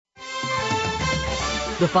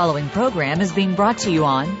The following program is being brought to you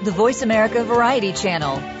on the Voice America Variety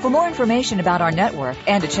Channel. For more information about our network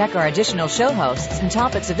and to check our additional show hosts and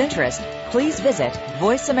topics of interest, please visit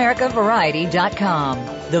voiceamericavariety.com.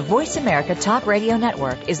 The Voice America Talk Radio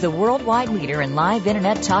Network is the worldwide leader in live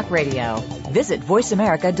Internet talk radio. Visit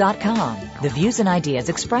voiceamerica.com. The views and ideas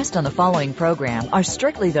expressed on the following program are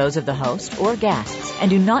strictly those of the host or guests and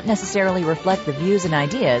do not necessarily reflect the views and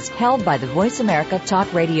ideas held by the Voice America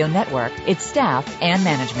Talk Radio Network, its staff, and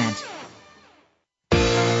management.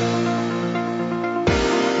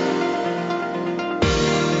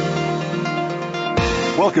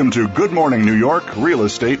 Welcome to Good Morning New York Real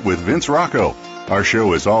Estate with Vince Rocco. Our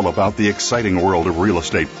show is all about the exciting world of real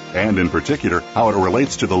estate, and in particular, how it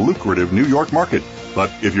relates to the lucrative New York market.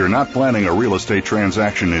 But if you're not planning a real estate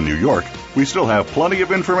transaction in New York, we still have plenty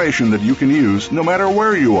of information that you can use no matter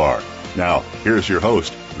where you are. Now, here's your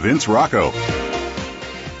host, Vince Rocco.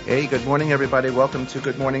 Hey, good morning, everybody. Welcome to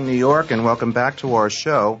Good Morning New York, and welcome back to our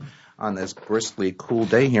show on this briskly cool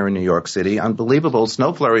day here in New York City. Unbelievable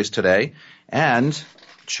snow flurries today, and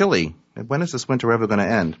chilly. When is this winter ever going to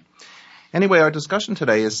end? Anyway, our discussion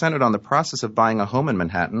today is centered on the process of buying a home in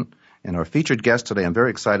Manhattan, and our featured guest today, I'm very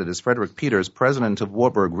excited, is Frederick Peters, president of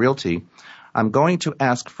Warburg Realty. I'm going to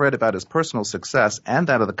ask Fred about his personal success and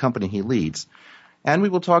that of the company he leads, and we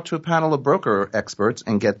will talk to a panel of broker experts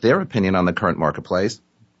and get their opinion on the current marketplace.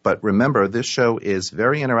 But remember, this show is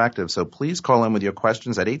very interactive, so please call in with your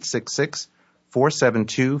questions at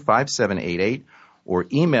 866-472-5788, or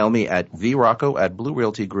email me at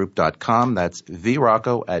vrocco@bluerealtygroup.com. That's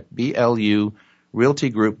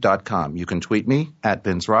vrocco@bluerealtygroup.com. You can tweet me at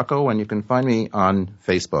Vince Rocco, and you can find me on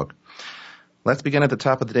Facebook. Let's begin at the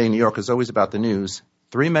top of the day. New York is always about the news.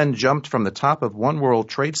 3 men jumped from the top of One World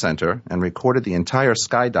Trade Center and recorded the entire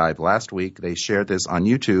skydive last week. They shared this on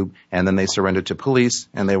YouTube, and then they surrendered to police,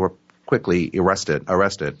 and they were quickly arrested.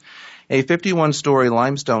 A 51-story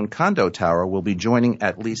limestone condo tower will be joining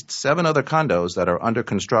at least 7 other condos that are under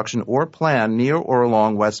construction or planned near or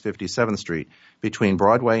along West 57th Street between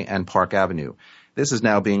Broadway and Park Avenue. This is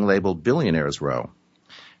now being labeled Billionaires Row.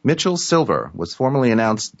 Mitchell Silver was formally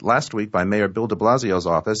announced last week by Mayor Bill de Blasio's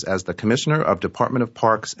office as the Commissioner of Department of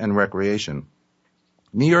Parks and Recreation.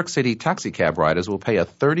 New York City taxicab riders will pay a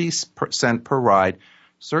 30% per ride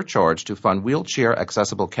surcharge to fund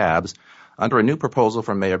wheelchair-accessible cabs under a new proposal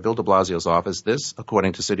from Mayor Bill de Blasio's office, this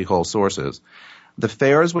according to City Hall sources. The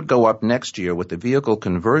fares would go up next year with the vehicle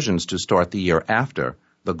conversions to start the year after.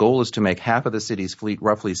 The goal is to make half of the city's fleet,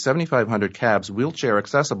 roughly 7,500 cabs, wheelchair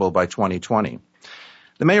accessible by 2020.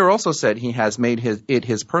 The mayor also said he has made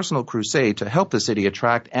his personal crusade to help the city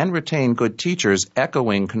attract and retain good teachers,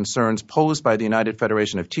 echoing concerns posed by the United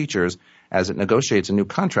Federation of Teachers as it negotiates a new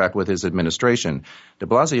contract with his administration. De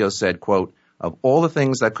Blasio said, quote, "Of all the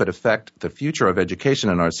things that could affect the future of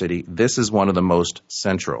education in our city, this is one of the most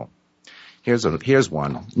central." Here's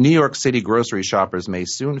one. New York City grocery shoppers may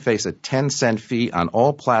soon face a 10-cent fee on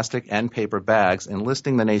all plastic and paper bags,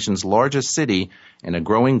 enlisting the nation's largest city in a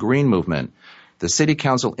growing green movement. The City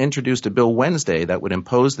Council introduced a bill Wednesday that would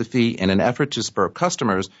impose the fee in an effort to spur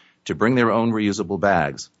customers to bring their own reusable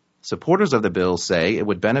bags. Supporters of the bill say it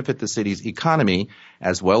would benefit the city's economy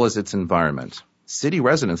as well as its environment. City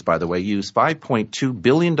residents, by the way, use $5.2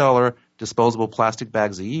 billion disposable plastic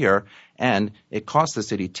bags a year, and it costs the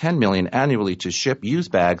city $10 million annually to ship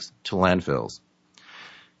used bags to landfills.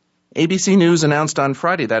 ABC News announced on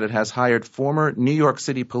Friday that it has hired former New York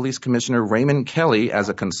City Police Commissioner Raymond Kelly as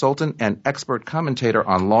a consultant and expert commentator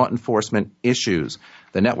on law enforcement issues.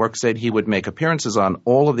 The network said he would make appearances on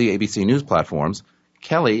all of the ABC News platforms.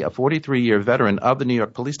 Kelly, a 43-year veteran of the New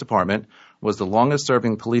York Police Department, was the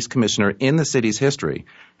longest-serving police commissioner in the city's history,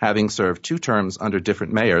 having served 2 terms under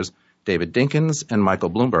different mayors, David Dinkins and Michael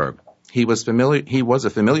Bloomberg. He was a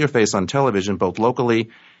familiar face on television, both locally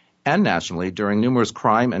and nationally, during numerous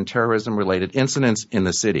crime and terrorism-related incidents in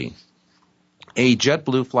the city. A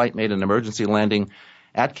JetBlue flight made an emergency landing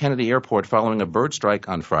at Kennedy Airport following a bird strike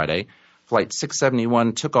on Friday. Flight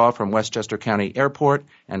 671 took off from Westchester County Airport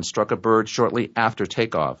and struck a bird shortly after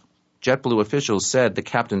takeoff. JetBlue officials said the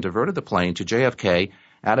captain diverted the plane to JFK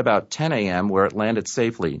at about 10 a.m., where it landed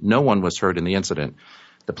safely. No one was hurt in the incident.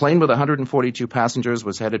 The plane with 142 passengers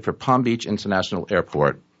was headed for Palm Beach International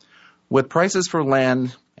Airport. With prices for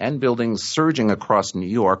land and buildings surging across New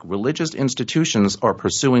York, religious institutions are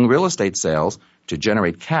pursuing real estate sales to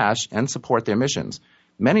generate cash and support their missions.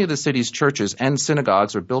 Many of the city's churches and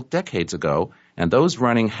synagogues were built decades ago, and those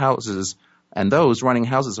running houses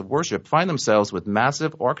of worship find themselves with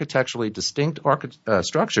massive architecturally distinct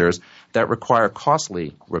structures that require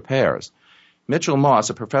costly repairs. Mitchell Moss,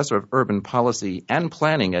 a professor of urban policy and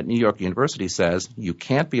planning at New York University, says you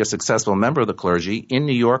can't be a successful member of the clergy in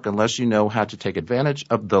New York unless you know how to take advantage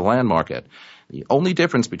of the land market. The only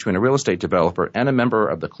difference between a real estate developer and a member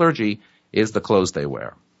of the clergy is the clothes they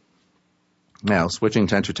wear. Now, switching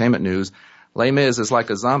to entertainment news, Les Mis is like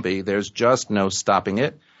a zombie. There's just no stopping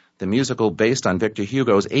it. The musical, based on Victor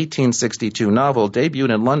Hugo's 1862 novel,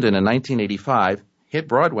 debuted in London in 1985, hit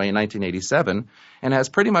Broadway in 1987, and has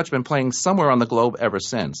pretty much been playing somewhere on the globe ever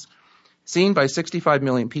since. Seen by 65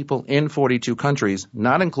 million people in 42 countries,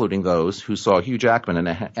 not including those who saw Hugh Jackman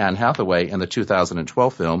and Anne Hathaway in the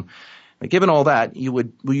 2012 film, given all that, you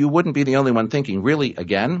wouldn't be the only one thinking, really,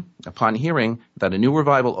 again, upon hearing that a new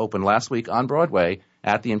revival opened last week on Broadway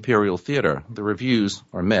at the Imperial Theater. The reviews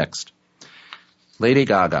are mixed. Lady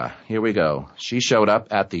Gaga, here we go. She showed up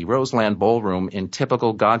at the Roseland Ballroom in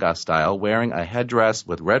typical Gaga style, wearing a headdress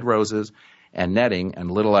with red roses and netting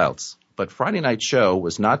and little else. But Friday night's show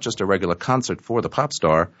was not just a regular concert for the pop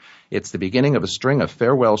star. It's the beginning of a string of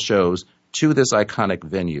farewell shows to this iconic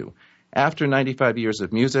venue. After 95 years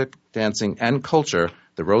of music, dancing, and culture,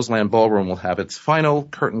 the Roseland Ballroom will have its final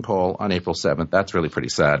curtain call on April 7th. That's really pretty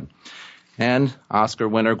sad. And Oscar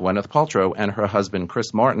winner Gwyneth Paltrow and her husband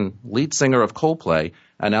Chris Martin, lead singer of Coldplay,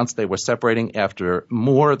 announced they were separating after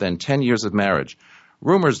more than 10 years of marriage.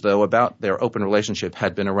 Rumors, though, about their open relationship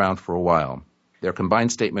had been around for a while. Their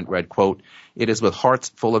combined statement read, quote, "It is with hearts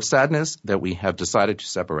full of sadness that we have decided to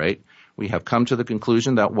separate. We have come to the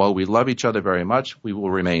conclusion that while we love each other very much, we will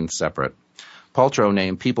remain separate." Paltrow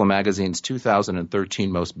named People magazine's 2013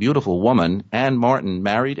 Most Beautiful Woman, and Martin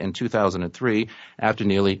married in 2003 after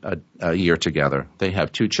nearly a year together. They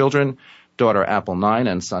have 2 children, daughter Apple 9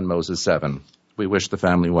 and son Moses 7. We wish the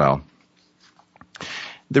family well.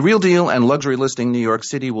 The Real Deal and Luxury Listing New York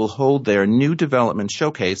City will hold their new development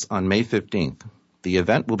showcase on May 15th. The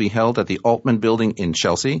event will be held at the Altman Building in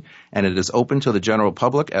Chelsea, and it is open to the general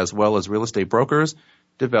public as well as real estate brokers,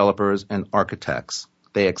 developers, and architects.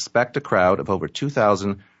 They expect a crowd of over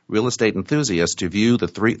 2,000 real estate enthusiasts to view the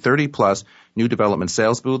 30-plus new development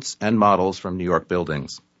sales booths and models from New York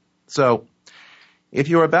buildings. So, if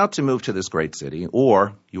you're about to move to this great city,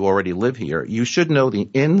 or you already live here, you should know the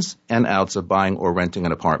ins and outs of buying or renting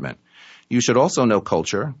an apartment. You should also know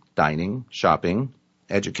culture, dining, shopping,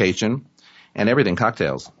 education, and everything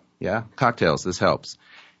cocktails. Yeah, cocktails, this helps.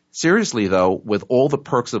 Seriously, though, with all the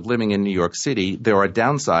perks of living in New York City, there are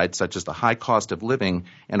downsides such as the high cost of living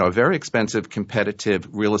and our very expensive competitive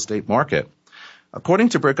real estate market. According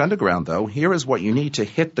to Brick Underground, though, here's what you need to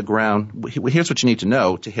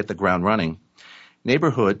know to hit the ground running.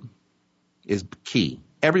 Neighborhood is key.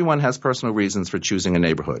 Everyone has personal reasons for choosing a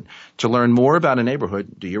neighborhood. To learn more about a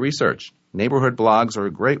neighborhood, do your research. Neighborhood blogs are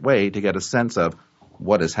a great way to get a sense of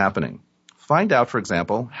what is happening. Find out, for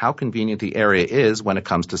example, how convenient the area is when it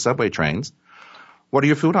comes to subway trains. What are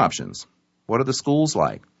your food options? What are the schools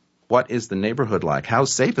like? What is the neighborhood like? How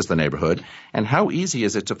safe is the neighborhood? And how easy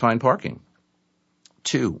is it to find parking?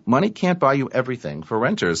 2, money can't buy you everything. For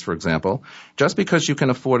renters, for example, just because you can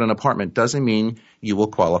afford an apartment doesn't mean you will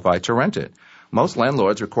qualify to rent it. Most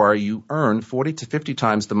landlords require you earn 40 to 50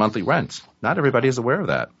 times the monthly rent. Not everybody is aware of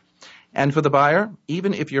that. And for the buyer,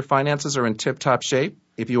 even if your finances are in tip-top shape,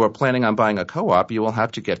 if you are planning on buying a co-op, you will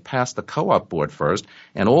have to get past the co-op board first,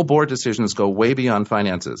 and all board decisions go way beyond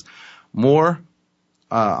finances. More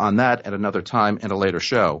on that at another time in a later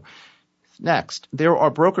show. Next, there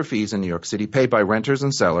are broker fees in New York City paid by renters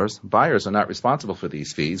and sellers. Buyers are not responsible for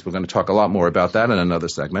these fees. We're going to talk a lot more about that in another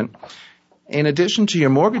segment. In addition to your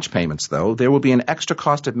mortgage payments, though, there will be an extra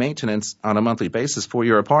cost of maintenance on a monthly basis for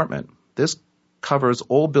your apartment. This covers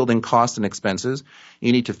all building costs and expenses.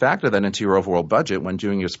 You need to factor that into your overall budget when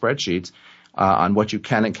doing your spreadsheets on what you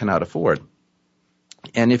can and cannot afford.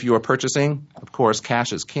 And if you are purchasing, of course,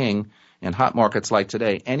 cash is king. In hot markets like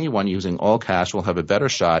today, anyone using all cash will have a better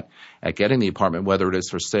shot at getting the apartment, whether it is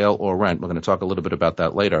for sale or rent. We're going to talk a little bit about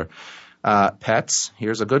that later. Pets,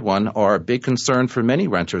 here's a good one, are a big concern for many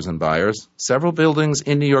renters and buyers. Several buildings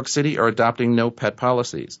in New York City are adopting no pet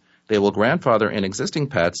policies. They will grandfather in existing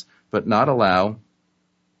pets, but not allow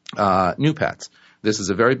new pets. This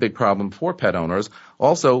is a very big problem for pet owners.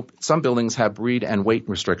 Also, some buildings have breed and weight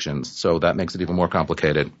restrictions, so that makes it even more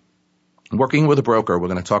complicated. Working with a broker, we're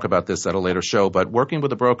going to talk about this at a later show, but working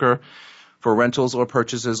with a broker for rentals or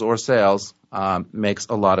purchases or sales makes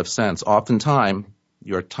a lot of sense. Oftentimes,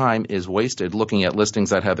 your time is wasted looking at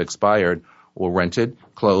listings that have expired or rented,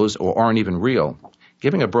 closed, or aren't even real.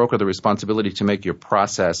 Giving a broker the responsibility to make your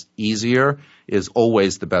process easier is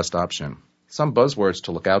always the best option. Some buzzwords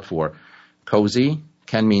to look out for. Cozy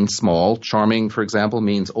can mean small. Charming, for example,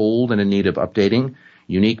 means old and in need of updating.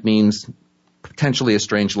 Unique means potentially a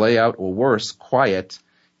strange layout, or worse, quiet,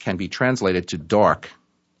 can be translated to dark,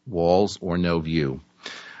 walls, or no view.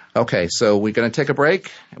 Okay, so we're going to take a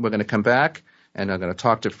break, and we're going to come back, and I'm going to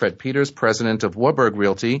talk to Fred Peters, president of Warburg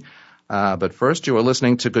Realty. But first, you are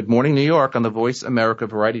listening to Good Morning New York on the Voice America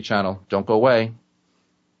Variety Channel. Don't go away.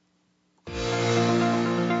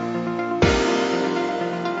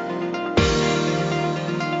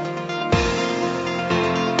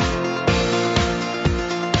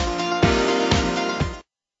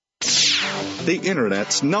 The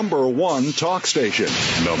Internet's number one talk station.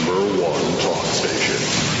 Number one talk station.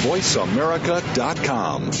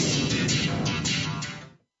 VoiceAmerica.com.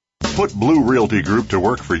 Put Blue Realty Group to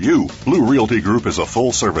work for you. Blue Realty Group is a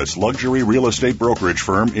full-service luxury real estate brokerage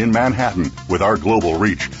firm in Manhattan. With our global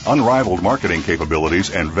reach, unrivaled marketing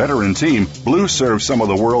capabilities, and veteran team, Blue serves some of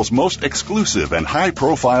the world's most exclusive and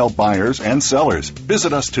high-profile buyers and sellers.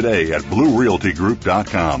 Visit us today at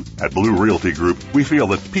BlueRealtyGroup.com. At Blue Realty Group, we feel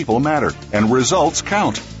that people matter and results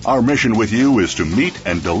count. Our mission with you is to meet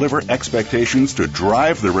and deliver expectations to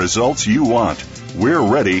drive the results you want. We're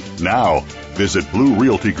ready now. Visit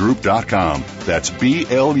BlueRealtyGroup.com. That's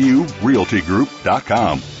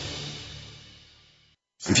BLURealtyGroup.com.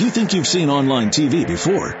 If you think you've seen online TV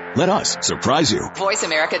before, let us surprise you.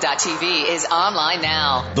 VoiceAmerica.tv is online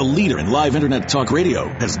now. The leader in live Internet talk radio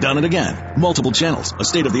has done it again. Multiple channels, a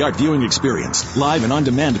state-of-the-art viewing experience, live and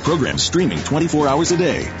on-demand programs streaming 24 hours a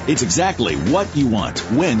day. It's exactly what you want,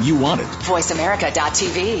 when you want it.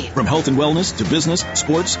 VoiceAmerica.tv. From health and wellness to business,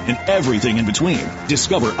 sports, and everything in between.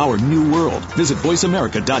 Discover our new world. Visit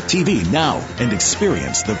VoiceAmerica.tv now and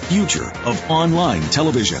experience the future of online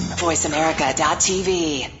television.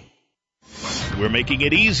 VoiceAmerica.tv. We're making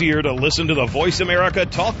it easier to listen to the Voice America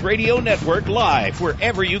Talk Radio Network live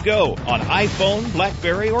wherever you go on iPhone,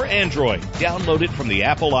 BlackBerry, or Android. Download it from the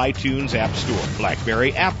Apple iTunes App Store,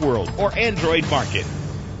 BlackBerry App World, or Android Market.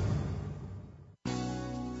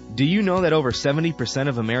 Do you know that over 70%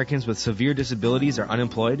 of Americans with severe disabilities are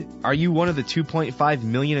unemployed? Are you one of the 2.5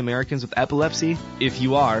 million Americans with epilepsy? If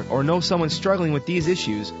you are, or know someone struggling with these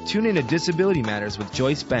issues, tune in to Disability Matters with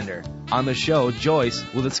Joyce Bender. On the show, Joyce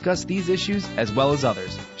will discuss these issues as well as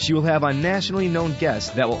others. She will have on nationally known guests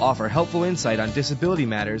that will offer helpful insight on disability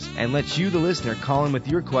matters and let you, the listener, call in with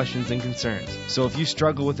your questions and concerns. So if you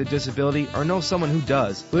struggle with a disability or know someone who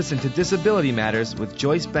does, listen to Disability Matters with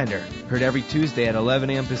Joyce Bender, heard every Tuesday at 11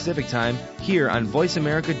 a.m. Pacific Time here on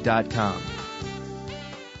VoiceAmerica.com.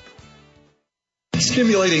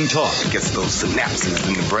 Stimulating talk. It gets those synapses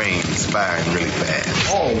in the brain firing really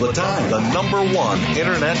fast. All the time. The number one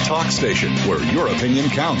Internet talk station where your opinion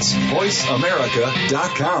counts.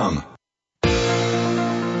 VoiceAmerica.com.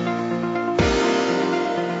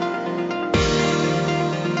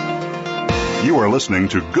 You are listening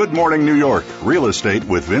to Good Morning New York, Real Estate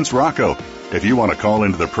with Vince Rocco. If you want to call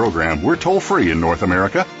into the program, we're toll-free in North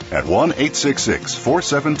America at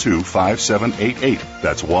 1-866-472-5788.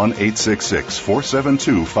 That's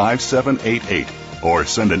 1-866-472-5788. Or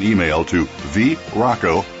send an email to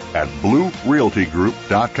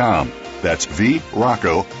vrocco@bluerealtygroup.com. That's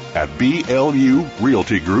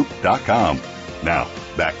vrocco@blurealtygroup.com. Now,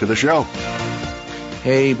 back to the show.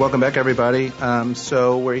 Hey, welcome back, everybody.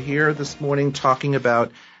 So we're here this morning talking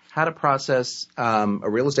about how to process a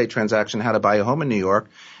real estate transaction, how to buy a home in New York.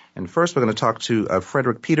 And first, we're going to talk to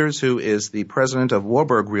Frederick Peters, who is the president of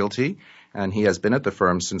Warburg Realty, and he has been at the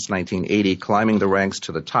firm since 1980, climbing the ranks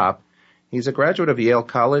to the top. He's a graduate of Yale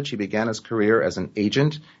College. He began his career as an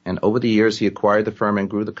agent, and over the years, he acquired the firm and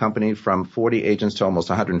grew the company from 40 agents to almost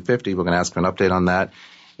 150. We're going to ask for an update on that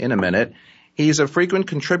in a minute. He's a frequent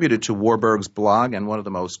contributor to Warburg's blog and one of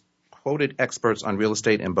the most quoted experts on real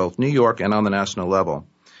estate in both New York and on the national level.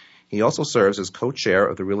 He also serves as co-chair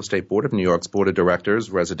of the Real Estate Board of New York's Board of Directors,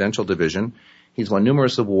 Residential Division. He's won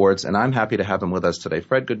numerous awards, and I'm happy to have him with us today.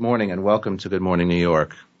 Fred, good morning, and welcome to Good Morning New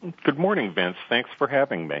York. Good morning, Vince. Thanks for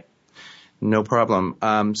having me. No problem.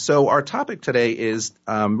 So our topic today is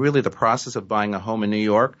really the process of buying a home in New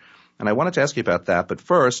York, and I wanted to ask you about that. But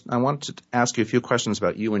first, I wanted to ask you a few questions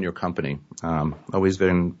about you and your company. Always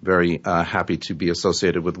been very happy to be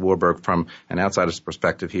associated with Warburg from an outsider's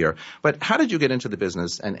perspective here. But how did you get into the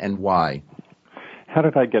business, and why? How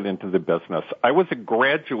did I get into the business? I was a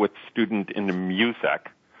graduate student in music,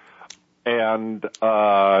 and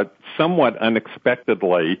somewhat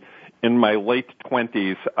unexpectedly, in my late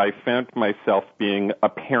 20s, I found myself being a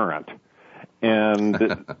parent.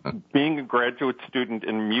 And being a graduate student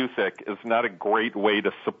in music is not a great way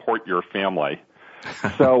to support your family.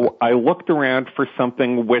 So I looked around for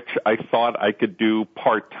something which I thought I could do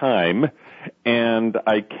part-time, and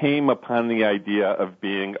I came upon the idea of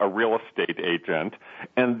being a real estate agent.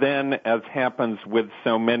 And then, as happens with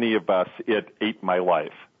so many of us, it ate my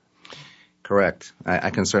life. Correct. I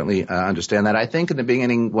can certainly understand that. I think in the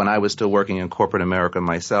beginning, when I was still working in corporate America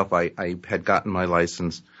myself, I had gotten my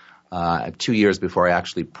license 2 years before I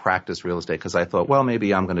actually practiced real estate, because I thought, well,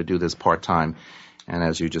 maybe I'm going to do this part-time. And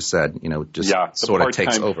as you just said, just sort of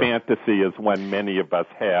takes over. The part-time fantasy is one many of us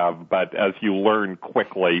have, but as you learn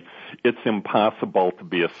quickly, it's impossible to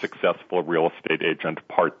be a successful real estate agent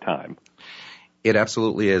part-time. It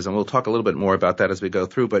absolutely is, and we'll talk a little bit more about that as we go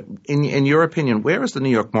through. But in your opinion, where is the New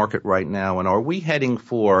York market right now, and are we heading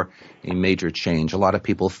for a major change? A lot of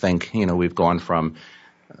people think, we've gone from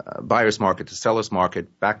buyer's market to seller's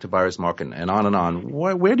market, back to buyer's market, and on and on.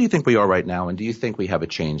 Where do you think we are right now, and do you think we have a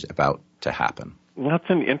change about to happen? That's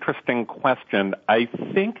an interesting question. I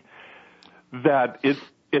think that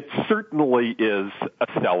it certainly is a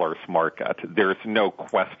seller's market. There's no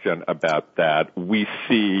question about that. We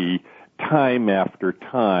see time after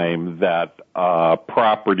time that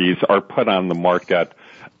properties are put on the market.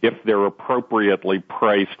 If they're appropriately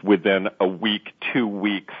priced within a week, 2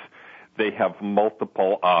 weeks, they have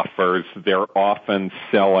multiple offers. They're often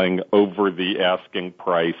selling over the asking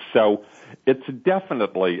price. So it's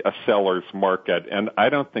definitely a seller's market, and I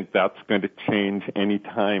don't think that's going to change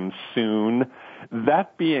anytime soon.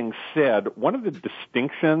 That being said, one of the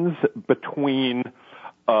distinctions between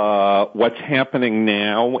what's happening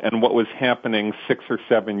now and what was happening 6 or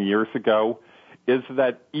 7 years ago is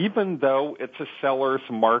that even though it's a seller's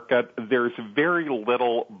market, there's very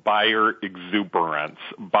little buyer exuberance.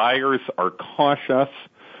 Buyers are cautious.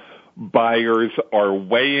 Buyers are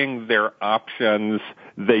weighing their options.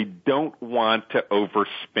 They don't want to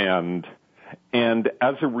overspend. And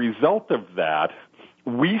as a result of that,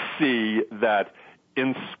 we see that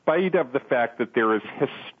in spite of the fact that there is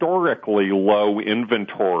historically low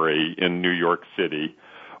inventory in New York City,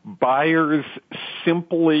 buyers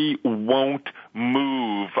simply won't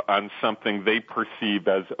move on something they perceive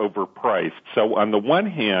as overpriced. So on the one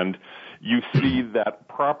hand, you see that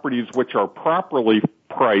properties which are properly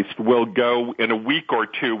priced will go in a week or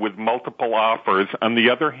two with multiple offers. On the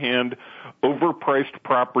other hand, overpriced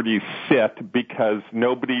properties sit because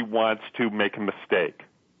nobody wants to make a mistake.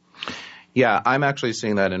 Yeah, I'm actually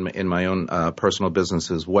seeing that in my own personal business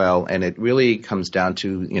as well, and it really comes down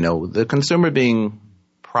to, the consumer being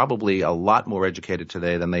probably a lot more educated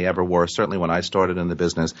today than they ever were, certainly when I started in the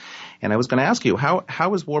business. And I was going to ask you,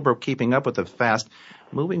 how is Warburg keeping up with the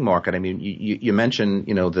fast-moving market? I mean, you mentioned,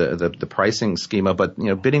 the pricing schema, but,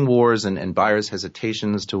 bidding wars and buyers'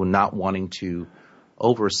 hesitations to not wanting to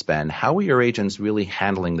overspend. How are your agents really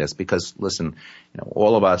handling this? Because, listen,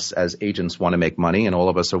 all of us as agents want to make money, and all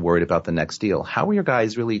of us are worried about the next deal. How are your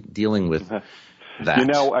guys really dealing with that?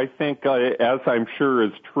 I think, as I'm sure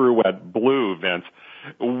is true at Blue, Vince,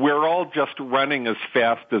 we're all just running as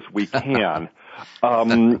fast as we can.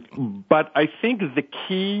 But I think the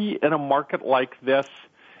key in a market like this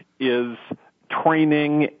is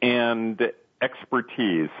training and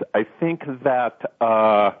expertise. I think that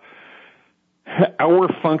our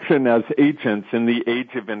function as agents in the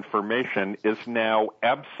age of information is now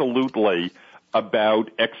absolutely about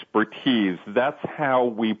expertise. That's how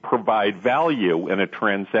we provide value in a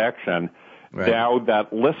transaction. Right. Now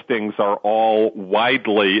that listings are all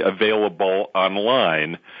widely available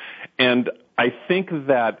online. And I think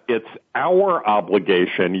that it's our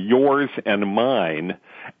obligation, yours and mine,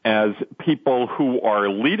 as people who are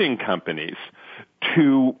leading companies,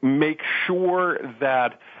 to make sure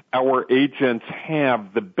that our agents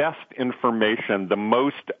have the best information, the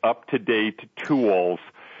most up-to-date tools,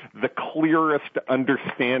 the clearest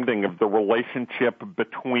understanding of the relationship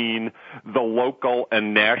between the local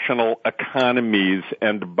and national economies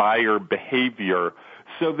and buyer behavior,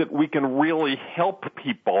 so that we can really help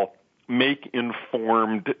people make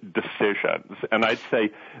informed decisions. And I'd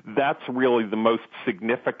say that's really the most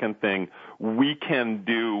significant thing we can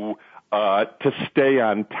do to stay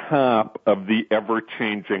on top of the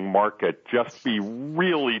ever-changing market. Just be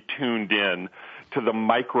really tuned in to the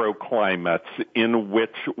microclimates in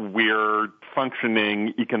which we're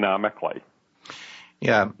functioning economically.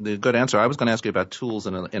 Yeah, the good answer. I was going to ask you about tools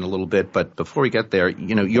in a little bit, but before we get there,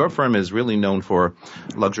 your firm is really known for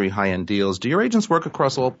luxury high-end deals. Do your agents work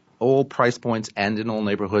across all price points and in all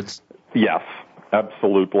neighborhoods? Yes,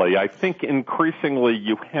 absolutely. I think increasingly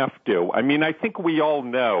you have to. I mean, I think we all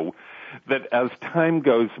know that as time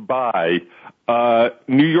goes by,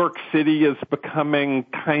 New York City is becoming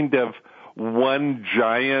kind of one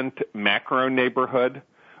giant macro neighborhood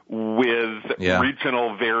with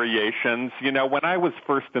regional variations. You know, when I was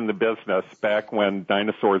first in the business, back when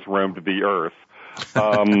dinosaurs roamed the earth,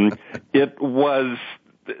 it was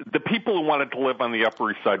the people who wanted to live on the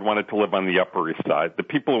Upper East Side wanted to live on the Upper East Side. The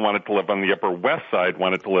people who wanted to live on the Upper West Side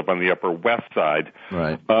wanted to live on the Upper West Side.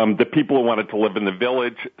 Right. The people who wanted to live in the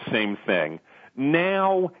Village, same thing.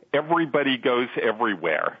 Now everybody goes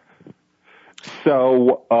everywhere.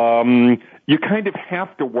 So you kind of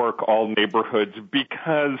have to work all neighborhoods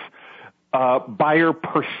because buyer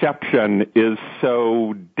perception is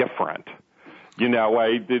so different. You know,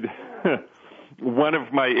 one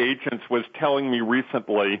of my agents was telling me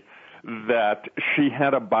recently that she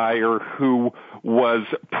had a buyer who was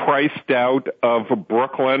priced out of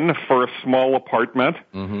Brooklyn for a small apartment.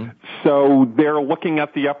 Mm-hmm. So they're looking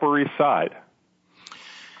at the Upper East Side.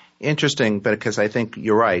 Interesting, but because I think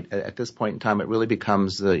you're right. At this point in time, it really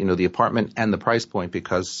becomes the apartment and the price point,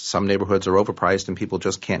 because some neighborhoods are overpriced and people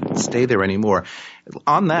just can't stay there anymore.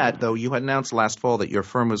 On that, though, you had announced last fall that your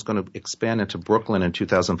firm was going to expand into Brooklyn in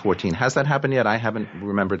 2014. Has that happened yet? I haven't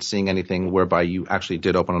remembered seeing anything whereby you actually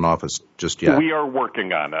did open an office just yet. We are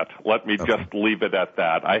working on it. Let me just leave it at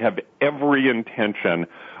that. I have every intention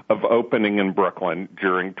of opening in Brooklyn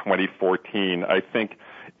during 2014. I think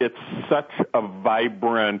it's such a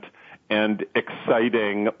vibrant and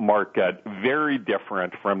exciting market, very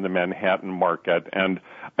different from the Manhattan market, and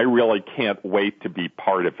I really can't wait to be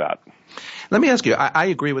part of that. Let me ask you, I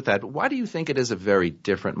agree with that, but why do you think it is a very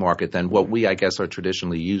different market than what we, I guess, are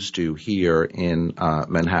traditionally used to here in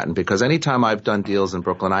Manhattan? Because anytime I've done deals in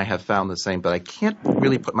Brooklyn, I have found the same, but I can't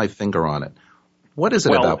really put my finger on it. What is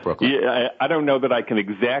it about Brooklyn? I don't know that I can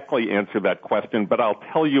exactly answer that question, but I'll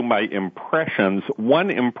tell you my impressions.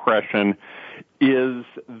 One impression is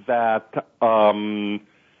that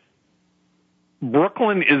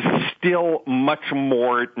Brooklyn is still much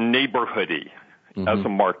more neighborhoody as a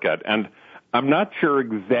market, and I'm not sure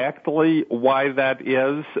exactly why that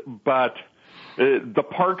is, but the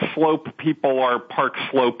Park Slope people are Park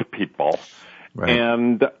Slope people, right.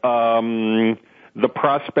 And the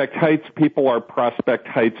Prospect Heights people are Prospect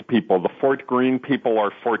Heights people. The Fort Greene people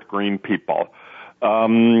are Fort Greene people.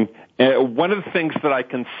 One of the things that I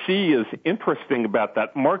can see is interesting about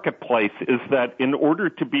that marketplace is that in order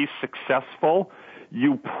to be successful,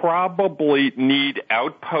 you probably need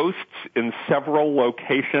outposts in several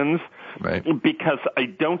locations, right. Because I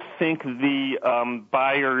don't think the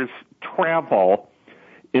buyers travel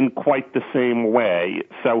in quite the same way.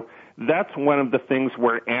 So that's one of the things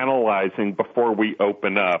we're analyzing before we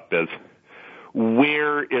open up is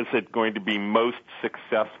where is it going to be most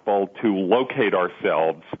successful to locate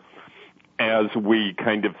ourselves as we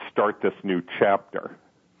kind of start this new chapter.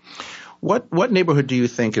 What neighborhood do you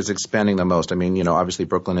think is expanding the most? I mean, obviously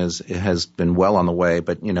Brooklyn has been well on the way,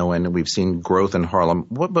 but, and we've seen growth in Harlem.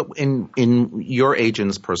 But in your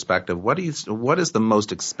agent's perspective, what is the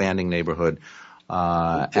most expanding neighborhood?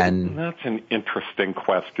 That's an interesting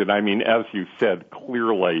question. I mean, as you said,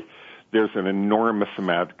 clearly there's an enormous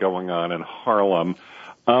amount going on in Harlem.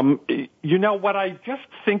 What I just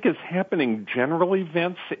think is happening generally,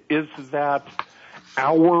 Vince, is that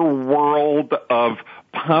our world of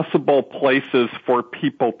possible places for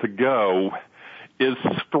people to go is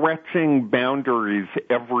stretching boundaries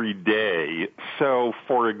every day. So,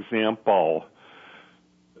 for example,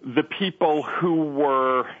 the people who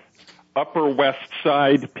were Upper West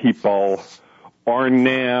Side people are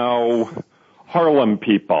now Harlem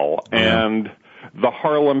people, and the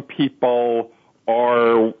Harlem people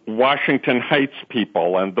are Washington Heights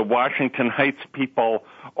people, and the Washington Heights people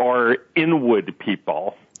are Inwood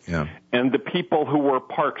people. Yeah. And the people who were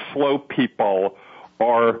Park Slope people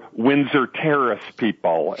are Windsor Terrace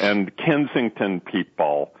people and Kensington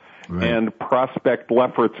people, right. And Prospect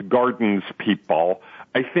Lefferts Gardens people.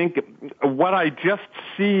 I think what I just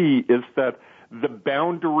see is that the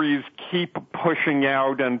boundaries keep pushing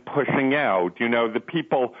out and pushing out. The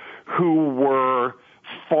people who were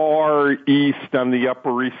far east on the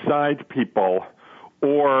Upper East Side people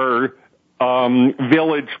or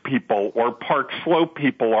Village people or Park Slope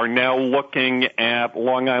people are now looking at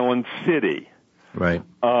Long Island City. Right.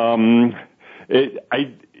 It's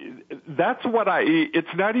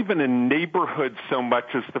not even a neighborhood so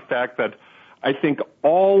much as the fact that I think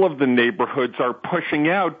all of the neighborhoods are pushing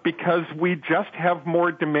out because we just have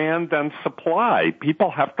more demand than supply.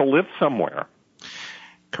 People have to live somewhere.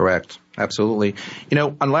 Correct. Absolutely.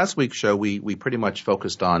 On last week's show, we pretty much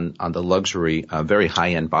focused on the luxury, very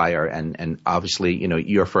high-end buyer. And obviously,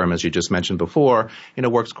 your firm, as you just mentioned before,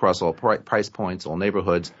 works across all price points, all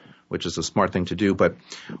neighborhoods, which is a smart thing to do. But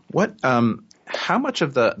how much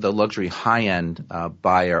of the luxury high-end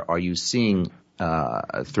buyer are you seeing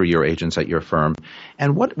through your agents at your firm.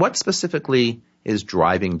 And what specifically is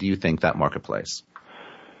driving, do you think, that marketplace?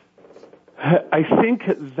 I think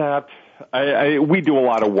that we do a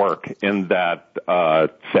lot of work in that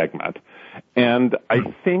segment. And I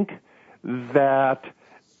think that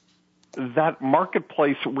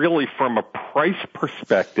marketplace really from a price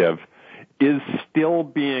perspective is still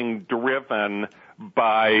being driven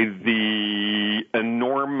by the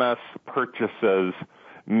enormous purchases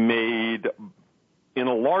made in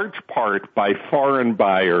a large part by foreign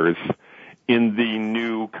buyers in the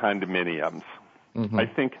new condominiums. Mm-hmm. I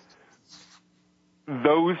think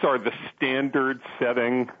those are the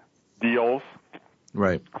standard-setting deals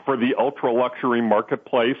for the ultra-luxury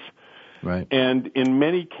marketplace. Right. And in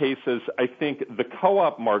many cases, I think the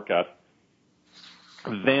co-op market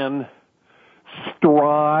then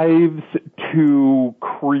strives to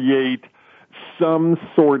create some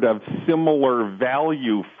sort of similar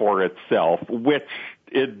value for itself, which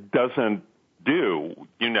it doesn't do.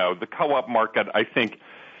 You know, the co-op market, I think,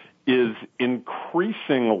 is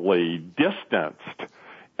increasingly distanced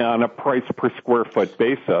on a price per square foot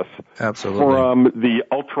basis from the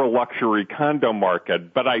ultra-luxury condo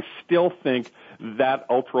market. But I still think that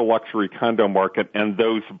ultra-luxury condo market and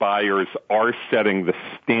those buyers are setting the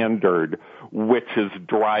standard which is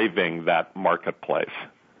driving that marketplace.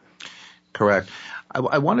 Correct.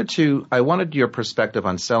 I wanted your perspective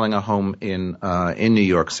on selling a home in New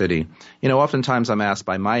York City. You know, oftentimes I'm asked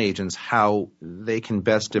by my agents how they can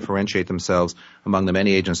best differentiate themselves among the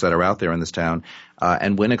many agents that are out there in this town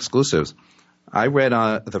and win exclusives. I read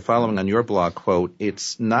the following on your blog, quote,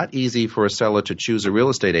 "It's not easy for a seller to choose a real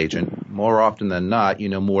estate agent. More often than not, you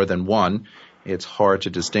know more than one. It's hard to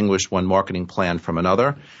distinguish one marketing plan from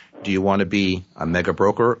another. Do you want to be a mega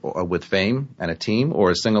broker with fame and a team,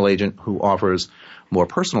 or a single agent who offers more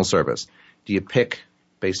personal service? Do you pick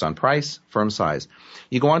based on price, firm size?"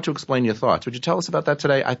 You go on to explain your thoughts. Would you tell us about that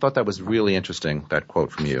today? I thought that was really interesting, that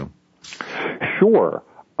quote from you. Sure.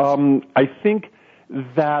 I think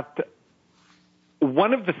that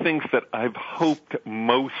one of the things that I've hoped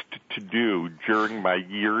most to do during my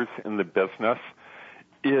years in the business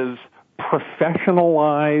is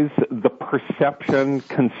professionalize the perception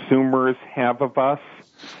consumers have of us,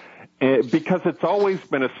 because it's always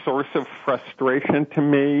been a source of frustration to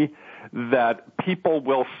me that people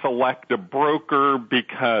will select a broker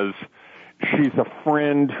because she's a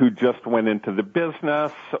friend who just went into the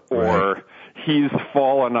business, or he's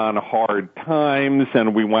fallen on hard times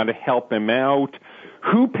and we want to help him out.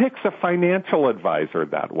 Who picks a financial advisor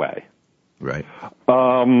that way? Right.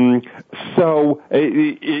 So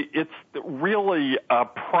it's really a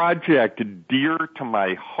project dear to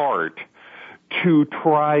my heart to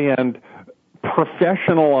try and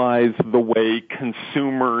professionalize the way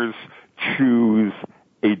consumers choose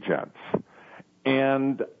agents.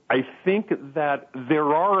 And I think that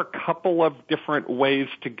there are a couple of different ways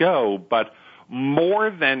to go, but more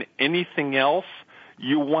than anything else,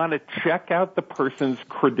 you want to check out the person's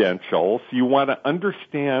credentials. You want to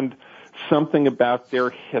understand something about their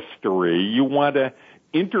history. You want to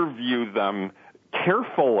interview them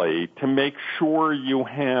carefully to make sure you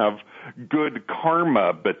have good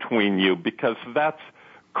karma between you, because that's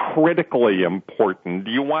critically important.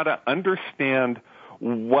 You want to understand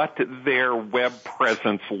what their web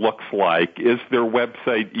presence looks like. Is their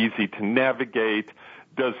website easy to navigate?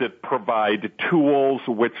 Does it provide tools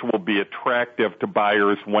which will be attractive to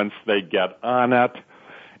buyers once they get on it?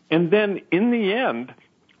 And then in the end,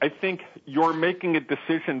 I think you're making a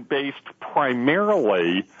decision based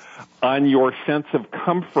primarily on your sense of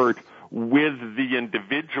comfort with the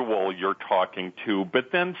individual you're talking to.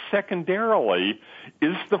 But then secondarily,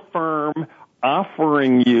 is the firm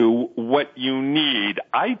offering you what you need?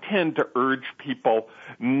 I tend to urge people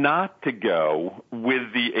not to go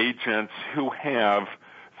with the agents who have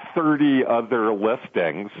 30 other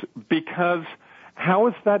listings, because how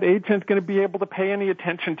is that agent going to be able to pay any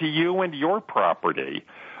attention to you and your property?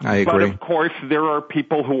 I agree. But of course, there are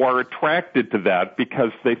people who are attracted to that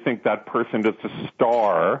because they think that person is a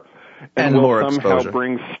star and will somehow exposure.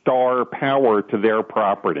 Bring star power to their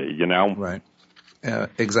property, you know? Right.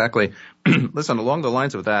 Exactly. Listen, along the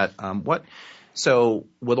lines of that, so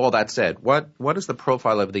with all that said, what is the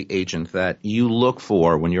profile of the agent that you look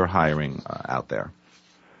for when you're hiring out there?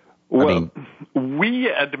 Well, we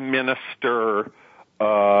administer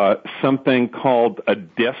something called a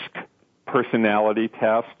DISC personality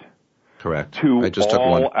test. Correct. To I just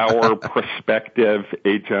all took one. our prospective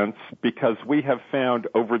agents, because we have found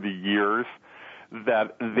over the years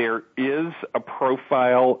that there is a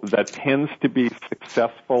profile that tends to be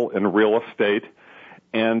successful in real estate,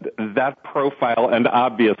 And that profile, and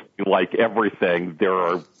obviously, like everything, there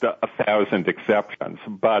are 1,000 exceptions,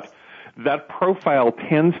 but that profile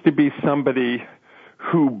tends to be somebody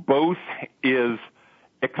who both is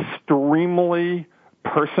extremely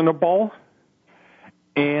personable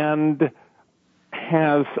and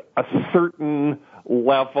has a certain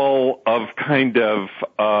level of kind of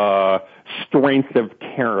strength of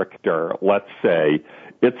character, let's say.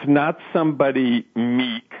 It's not somebody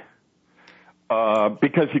meek,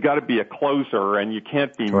 because you got to be a closer, and you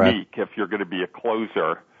can't be meek if you're going to be a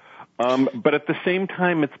closer. But at the same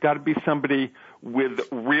time, it's got to be somebody with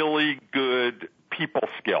really good people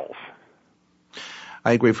skills.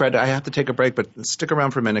 I agree, Fred. I have to take a break, but stick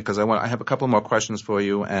around for a minute because I have a couple more questions for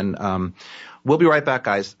you, and we'll be right back,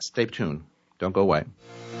 guys. Stay tuned. Don't go away.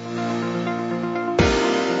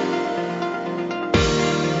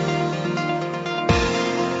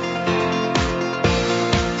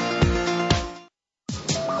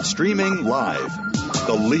 Streaming live,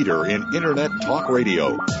 the leader in Internet talk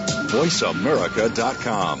radio,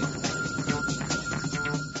 VoiceAmerica.com.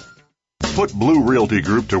 Put Blue Realty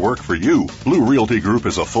Group to work for you. Blue Realty Group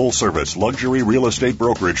is a full-service luxury real estate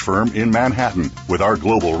brokerage firm in Manhattan. With our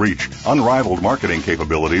global reach, unrivaled marketing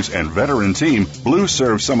capabilities, and veteran team, Blue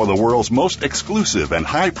serves some of the world's most exclusive and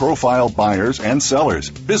high-profile buyers and sellers.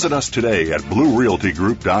 Visit us today at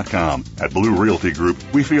BlueRealtyGroup.com. At Blue Realty Group,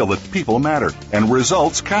 we feel that people matter and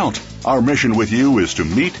results count. Our mission with you is to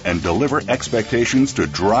meet and deliver expectations to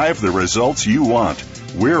drive the results you want.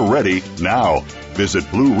 We're ready now. Visit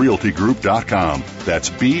BlueRealtyGroup.com. That's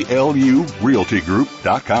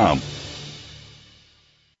BlueRealtyGroup.com.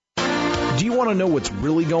 Do you want to know what's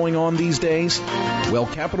really going on these days? Well,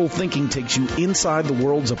 Capital Thinking takes you inside the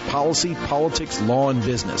worlds of policy, politics, law, and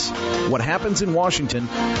business. What happens in Washington,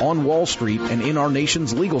 on Wall Street, and in our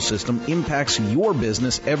nation's legal system impacts your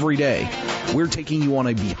business every day. We're taking you on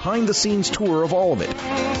a behind-the-scenes tour of all of it.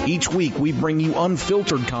 Each week, we bring you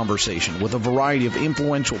unfiltered conversation with a variety of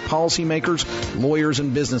influential policymakers, lawyers,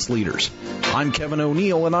 and business leaders. I'm Kevin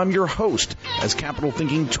O'Neill, and I'm your host as Capital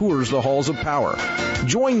Thinking tours the halls of power.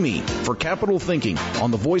 Join me for Capital Thinking on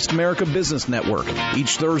the Voice America Business Network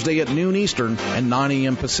each Thursday at noon Eastern and 9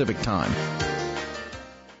 a.m. Pacific Time.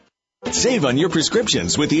 Save on your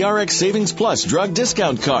prescriptions with the RX Savings Plus drug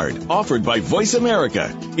discount card offered by Voice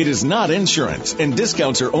America. It is not insurance, and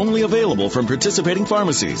discounts are only available from participating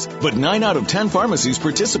pharmacies. But 9 out of 10 pharmacies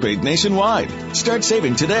participate nationwide. Start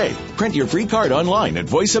saving today. Print your free card online at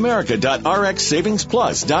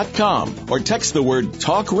voiceamerica.rxsavingsplus.com or text the word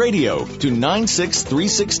TALK RADIO to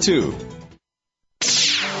 96362.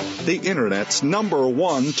 The Internet's number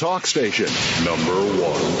one talk station. Number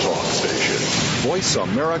one talk station.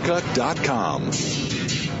 VoiceAmerica.com.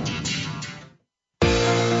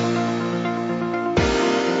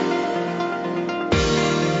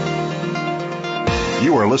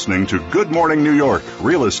 You are listening to Good Morning New York,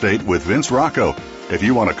 Real Estate with Vince Rocco. If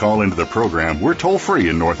you want to call into the program, we're toll-free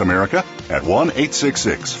in North America at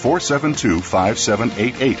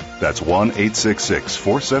 1-866-472-5788. That's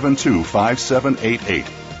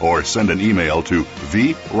 1-866-472-5788. Or send an email to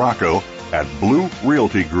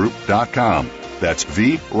vrocco@bluerealtygroup.com. That's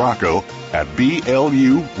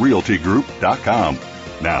vrocco@bluerealtygroup.com.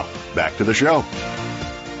 Now, back to the show. All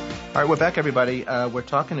right, we're back, everybody. We're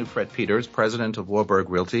talking to Fred Peters, president of Warburg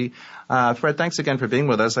Realty. Fred, thanks again for being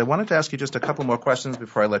with us. I wanted to ask you just a couple more questions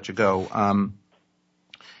before I let you go.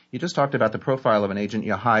 You just talked about the profile of an agent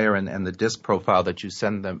you hire and the disc profile that you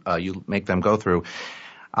send them, you make them go through.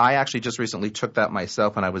 I actually just recently took that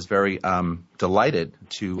myself, and I was very delighted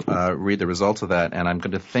to read the results of that, and I'm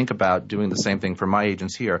going to think about doing the same thing for my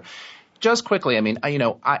agents here. Just quickly, I mean,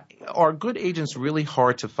 are good agents really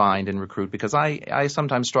hard to find and recruit? Because I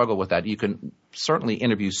sometimes struggle with that. You can certainly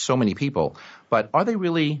interview so many people, but are they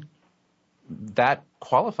really that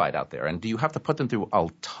qualified out there? And do you have to put them through a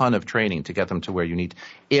ton of training to get them to where you need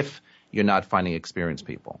if you're not finding experienced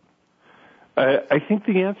people? I think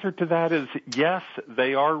the answer to that is yes,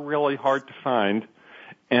 they are really hard to find,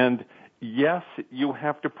 and yes, you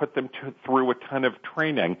have to put them through a ton of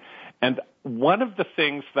training. And one of the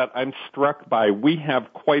things that I'm struck by, we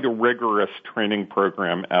have quite a rigorous training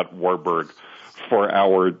program at Warburg for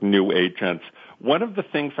our new agents. One of the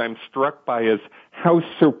things I'm struck by is how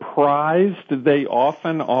surprised they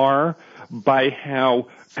often are by how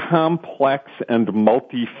complex and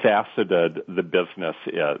multifaceted the business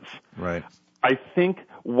is. Right. I think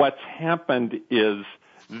what's happened is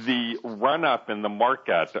the run-up in the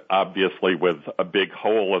market, obviously with a big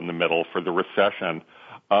hole in the middle for the recession,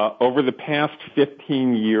 over the past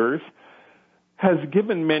 15 years has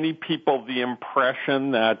given many people the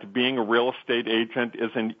impression that being a real estate agent is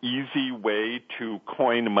an easy way to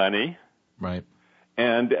coin money. Right.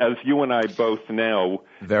 And as you and I both know,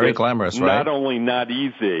 very glamorous, right? Not only not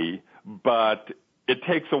easy, but it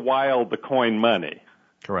takes a while to coin money.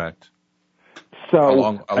 Correct.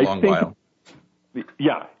 So a long while.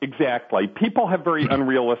 Yeah, exactly. People have very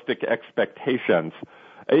unrealistic expectations.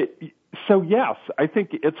 So yes, I think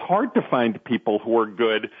it's hard to find people who are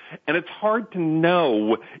good, and it's hard to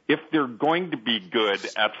know if they're going to be good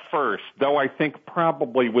at first, though I think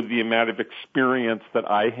probably with the amount of experience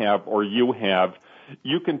that I have or you have,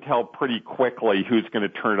 you can tell pretty quickly who's going to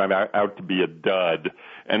turn out to be a dud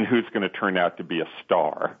and who's going to turn out to be a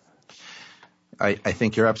star. I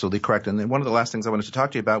think you're absolutely correct. And then one of the last things I wanted to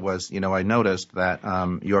talk to you about was, I noticed that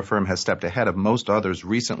your firm has stepped ahead of most others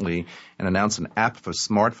recently and announced an app for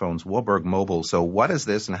smartphones, Warburg Mobile. So what is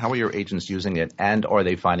this, and how are your agents using it, and are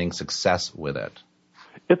they finding success with it?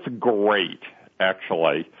 It's great,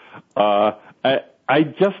 actually. I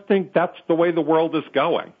just think that's the way the world is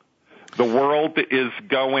going. The world is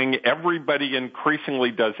going, everybody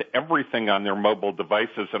increasingly does everything on their mobile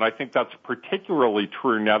devices, and I think that's particularly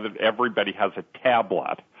true now that everybody has a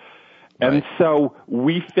tablet. Right. And so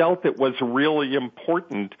we felt it was really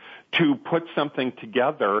important to put something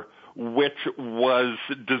together which was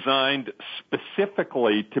designed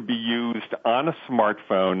specifically to be used on a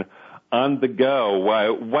smartphone on the go.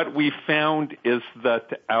 What we found is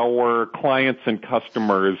that our clients and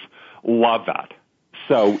customers love it.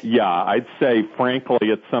 So, yeah, I'd say, frankly,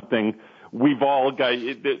 it's something we've all got.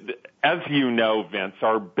 As you know, Vince,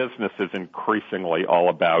 our business is increasingly all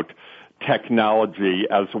about technology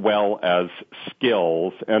as well as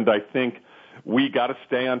skills, and I think we got to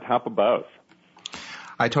stay on top of both.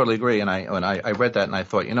 I totally agree, and I read that and I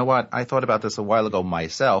thought, you know what? I thought about this a while ago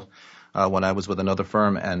myself when I was with another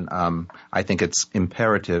firm, and I think it's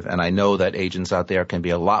imperative, and I know that agents out there can be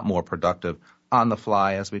a lot more productive on the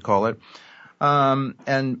fly, as we call it.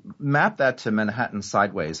 And map that to Manhattan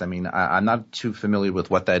Sideways. I mean, I'm not too familiar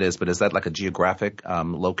with what that is, but is that like a geographic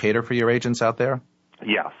locator for your agents out there?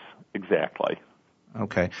 Yes, exactly.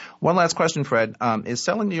 Okay. One last question, Fred. Is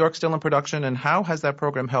Selling New York still in production, and how has that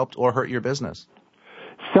program helped or hurt your business?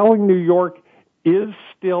 Selling New York is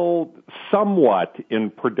still somewhat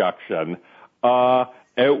in production.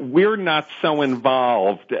 We're not so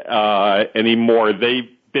involved anymore.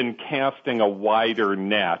 They've been casting a wider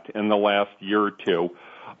net in the last year or two.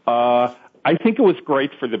 I think it was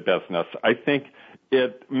great for the business. I think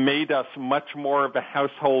it made us much more of a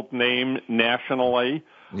household name nationally.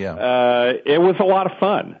 Yeah. It was a lot of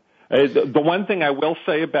fun. The one thing I will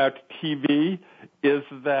say about TV is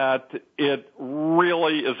that it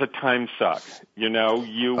really is a time suck. You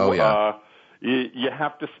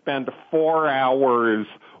have to spend 4 hours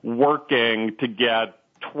working to get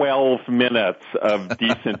 12 minutes of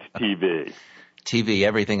decent TV. TV,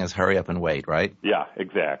 everything is hurry up and wait, right? Yeah,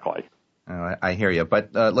 exactly. I hear you.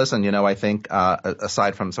 But listen, I think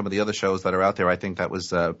aside from some of the other shows that are out there, I think that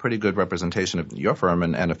was a pretty good representation of your firm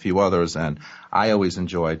and a few others, and I always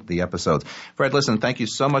enjoyed the episodes. Fred, listen, thank you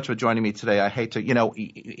so much for joining me today. I hate to,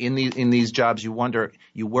 in these jobs, you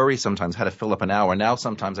worry sometimes how to fill up an hour. Now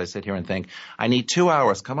sometimes I sit here and think, I need 2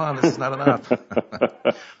 hours. Come on, this is not enough.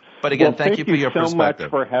 But again, thank you for your perspective. Thank you so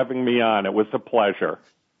much for having me on. It was a pleasure.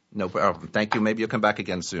 No problem. Thank you. Maybe you'll come back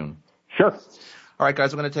again soon. Sure. All right,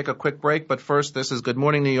 guys, we're going to take a quick break. But first, this is Good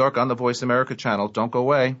Morning New York on the Voice America channel. Don't go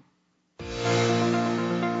away.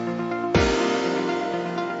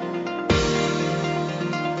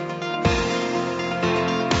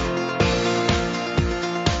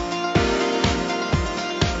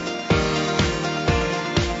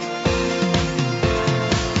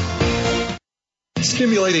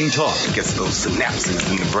 Stimulating talk gets those synapses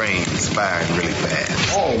in the brain firing really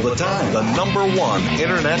fast. All the time. The number one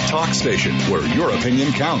internet talk station where your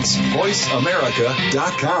opinion counts.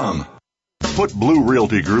 VoiceAmerica.com. Put Blue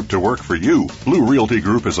Realty Group to work for you. Blue Realty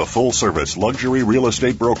Group is a full-service luxury real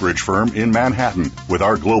estate brokerage firm in Manhattan. With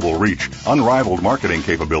our global reach, unrivaled marketing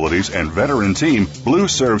capabilities, and veteran team, Blue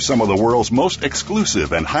serves some of the world's most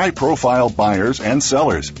exclusive and high-profile buyers and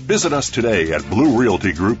sellers. Visit us today at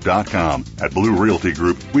BlueRealtyGroup.com. At Blue Realty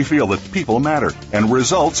Group, we feel that people matter and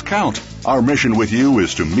results count. Our mission with you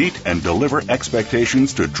is to meet and deliver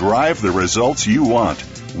expectations to drive the results you want.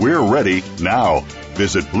 We're ready now.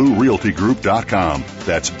 Visit BlueRealtyGroup.com.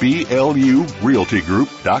 That's BLU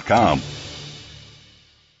Realtygroup.com.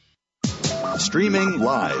 Streaming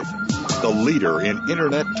live. The leader in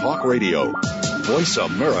Internet talk radio.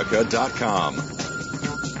 VoiceAmerica.com.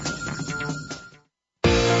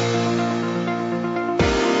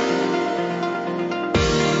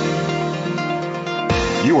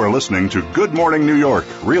 You are listening to Good Morning New York,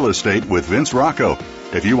 Real Estate with Vince Rocco.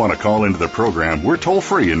 If you want to call into the program, we're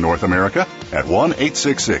toll-free in North America at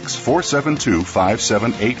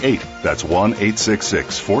 1-866-472-5788. That's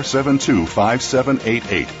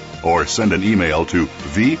 1-866-472-5788. Or send an email to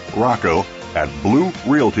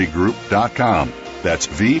vrocco@bluerealtygroup.com. That's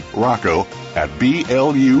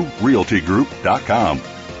vrocco@blurealtygroup.com.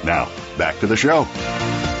 Now, back to the show.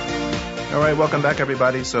 All right, welcome back,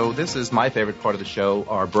 everybody. So this is my favorite part of the show,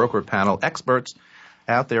 our broker panel, experts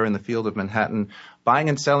out there in the field of Manhattan, buying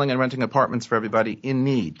and selling and renting apartments for everybody in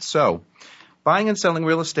need. So buying and selling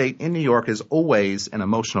real estate in New York is always an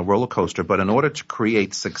emotional roller coaster, but in order to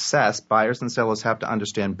create success, buyers and sellers have to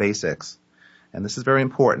understand basics. And this is very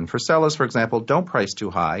important. For sellers, for example, don't price too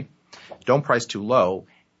high, don't price too low,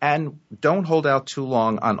 and don't hold out too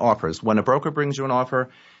long on offers. When a broker brings you an offer,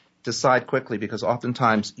 decide quickly, because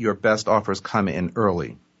oftentimes your best offers come in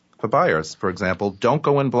early. For buyers, for example, don't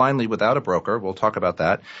go in blindly without a broker. We'll talk about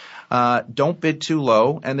that. Don't bid too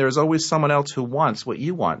low, and there's always someone else who wants what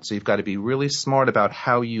you want. So you've got to be really smart about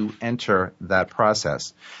how you enter that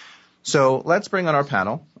process. So let's bring on our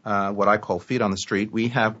panel, what I call feet on the street. We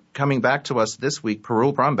have coming back to us this week,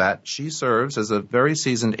 Parul Brombat. She serves as a very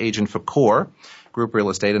seasoned agent for Core Group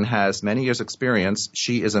Real Estate and has many years' experience.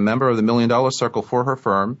 She is a member of the $1 Million Circle for her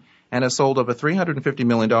firm and has sold over $350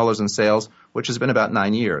 million in sales, which has been about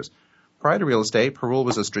 9 years. Prior to real estate, Parul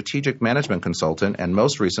was a strategic management consultant, and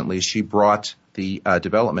most recently she brought the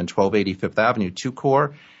development 1280 Fifth Avenue to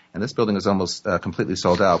Core, and this building is almost completely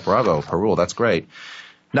sold out. Bravo, Parul, that's great.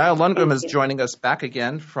 Niall Lundgren is joining us back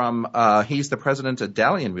again from, he's the president of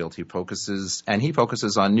Dalian Realty, focuses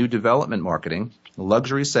on new development marketing,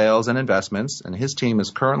 luxury sales and investments, and his team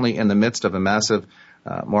is currently in the midst of a massive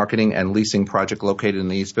marketing and leasing project located in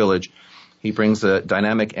the East Village. He brings a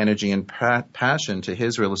dynamic energy and passion to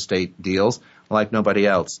his real estate deals like nobody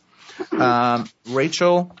else.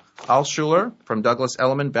 Rachel Alschuler from Douglas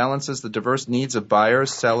Elliman balances the diverse needs of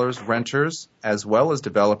buyers, sellers, renters, as well as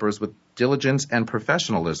developers with diligence and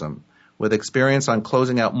professionalism. With experience on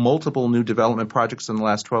closing out multiple new development projects in the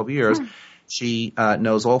last 12 years, she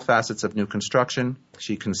knows all facets of new construction.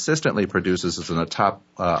 She consistently produces as a top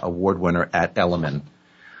award winner at Elliman.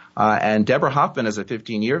 And Deborah Hoffman is a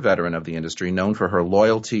 15-year veteran of the industry, known for her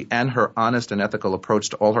loyalty and her honest and ethical approach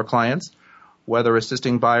to all her clients. Whether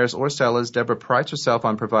assisting buyers or sellers, Deborah prides herself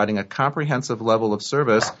on providing a comprehensive level of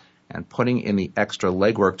service and putting in the extra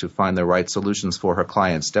legwork to find the right solutions for her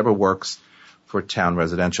clients. Deborah works for Town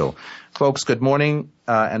Residential. Folks, good morning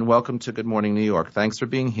and welcome to Good Morning New York. Thanks for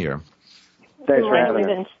being here. Thanks for having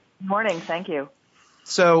us. Good morning. Thank you.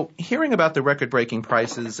 So hearing about the record-breaking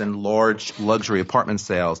prices and large luxury apartment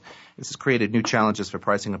sales, this has created new challenges for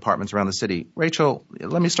pricing apartments around the city. Rachel,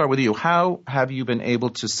 let me start with you. How have you been able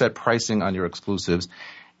to set pricing on your exclusives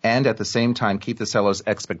and at the same time keep the seller's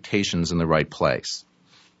expectations in the right place?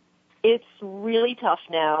 It's really tough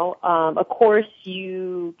now. Of course,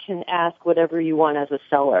 you can ask whatever you want as a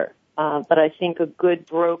seller, but I think a good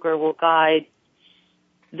broker will guide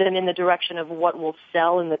them in the direction of what will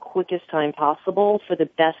sell in the quickest time possible for the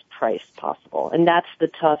best price possible. And that's the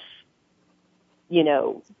tough,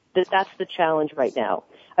 that's the challenge right now.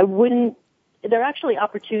 There are actually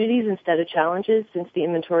opportunities instead of challenges since the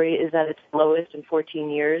inventory is at its lowest in 14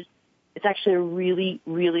 years. It's actually a really,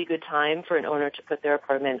 really good time for an owner to put their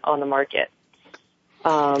apartment on the market.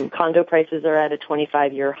 Condo prices are at a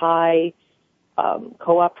 25-year high.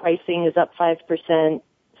 Co-op pricing is up 5%.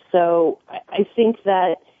 So I think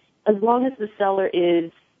that as long as the seller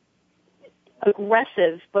is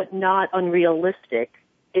aggressive but not unrealistic,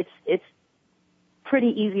 it's pretty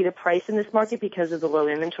easy to price in this market because of the low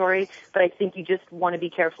inventory. But I think you just want to be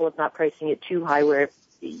careful of not pricing it too high where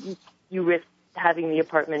you risk having the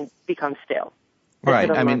apartment become stale.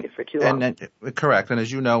 Right. I mean, for too long. Correct. And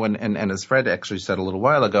as you know, and as Fred actually said a little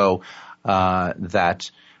while ago,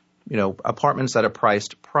 that apartments that are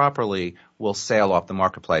priced properly will sail off the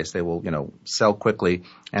marketplace. They will, sell quickly.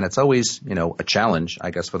 And it's always, a challenge,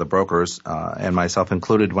 I guess, for the brokers, and myself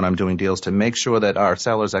included when I'm doing deals to make sure that our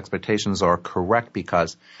sellers' expectations are correct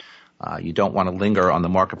because you don't want to linger on the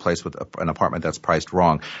marketplace with an apartment that's priced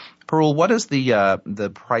wrong. Parul, what is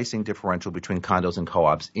the pricing differential between condos and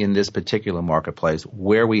co-ops in this particular marketplace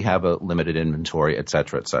where we have a limited inventory, et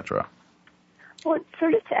cetera, et cetera? Well,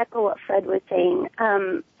 sort of to echo what Fred was saying,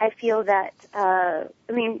 I feel that,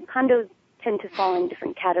 condos tend to fall in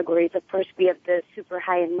different categories. Of course, we have the super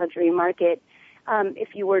high-end luxury market.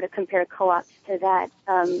 If you were to compare co-ops to that,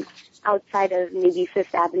 outside of maybe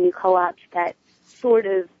Fifth Avenue co-ops that sort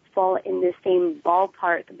of fall in the same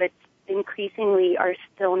ballpark, but increasingly are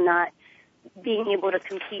still not being able to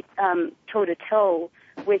compete toe-to-toe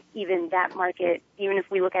with even that market, even if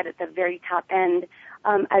we look at it at the very top end,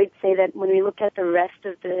 I would say that when we look at the rest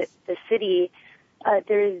of the city,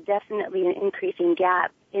 there is definitely an increasing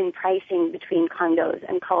gap in pricing between condos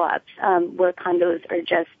and co-ops, where condos are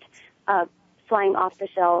just flying off the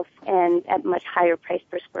shelf and at much higher price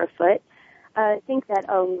per square foot. I think that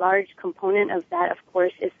a large component of that, of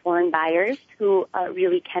course, is foreign buyers who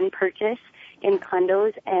really can purchase in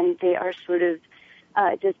condos, and they are sort of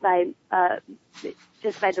just by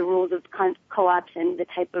the rules of co-ops and the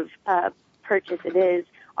type of purchase it is,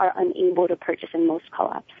 are unable to purchase in most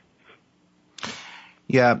co-ops.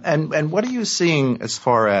 Yeah, and what are you seeing as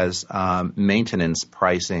far as maintenance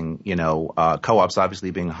pricing? You know, co-ops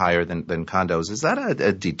obviously being higher than condos. Is that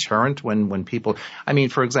a deterrent when people? I mean,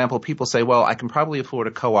 for example, people say, well, I can probably afford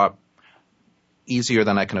a co-op easier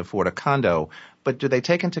than I can afford a condo. But do they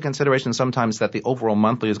take into consideration sometimes that the overall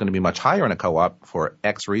monthly is going to be much higher in a co-op for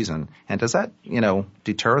X reason? And does that,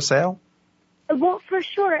 deter a sale? Well, for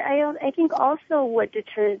sure. I think also what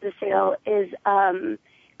deters the sale is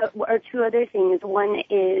are two other things. One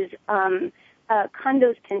is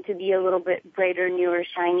condos tend to be a little bit brighter, newer,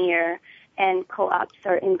 shinier, and co-ops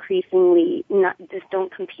are increasingly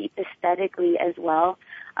don't compete aesthetically as well.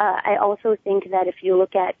 I also think that if you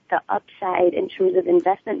look at the upside in terms of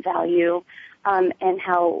investment value, and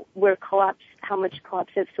how much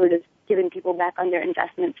co-ops have sort of given people back on their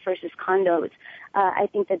investments versus condos, I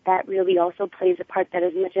think that really also plays a part, that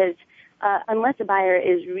as much as unless a buyer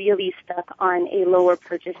is really stuck on a lower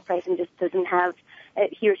purchase price and just doesn't have,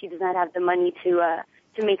 he or she does not have the money to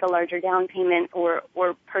make a larger down payment or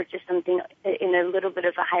purchase something in a little bit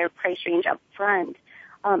of a higher price range up front,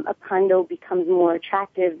 a condo becomes more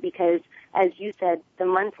attractive because, as you said, the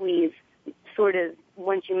monthlies sort of,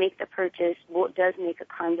 once you make the purchase, does make a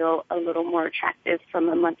condo a little more attractive from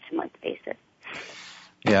a month-to-month basis.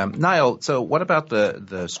 Yeah. Niall, so what about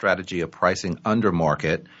the strategy of pricing under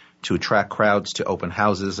market to attract crowds to open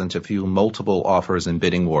houses and to fuel multiple offers and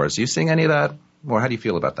bidding wars? Are you seeing any of that? Or how do you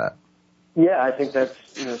feel about that? Yeah, I think that's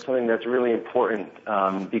something that's really important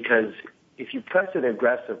because if you press it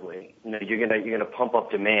aggressively, you're gonna pump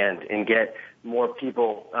up demand and get more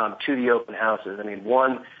people to the open houses. I mean,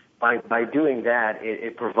 by doing that,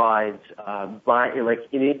 it provides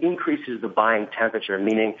it increases the buying temperature,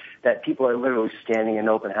 meaning that people are literally standing in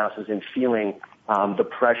open houses and feeling the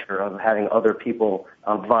pressure of having other people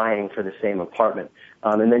vying for the same apartment.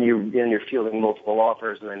 And then you're fielding multiple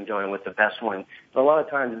offers and then going with the best one. But a lot of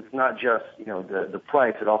times it's not just the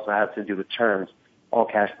price; it also has to do with terms. All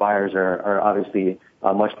cash buyers are obviously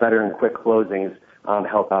much better, and quick closings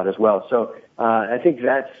help out as well. So I think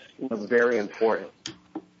that's very important.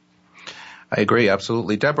 I agree,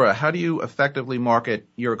 absolutely. Deborah, how do you effectively market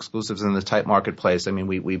your exclusives in the tight marketplace? I mean,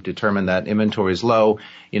 we've determined that inventory is low,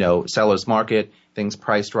 sellers market, things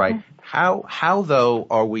priced right. How though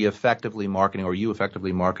are we effectively marketing, or are you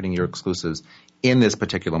effectively marketing your exclusives in this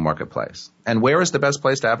particular marketplace? And where is the best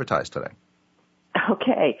place to advertise today?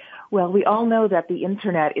 Okay. Well, we all know that the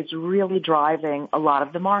internet is really driving a lot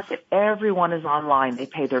of the market. Everyone is online. They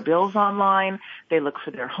pay their bills online. They look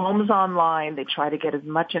for their homes online. They try to get as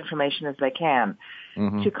much information as they can.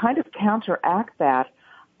 Mm-hmm. To kind of counteract that,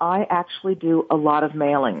 I actually do a lot of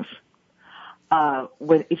mailings.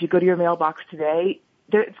 If you go to your mailbox today,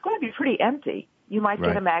 it's going to be pretty empty. You might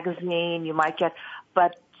get a magazine,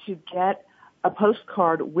 but to get a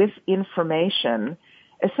postcard with information,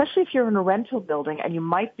 especially if you're in a rental building and you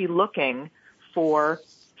might be looking for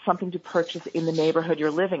something to purchase in the neighborhood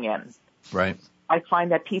you're living in. Right. I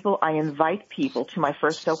find that I invite people to my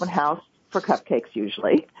first open house for cupcakes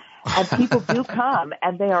usually. And people do come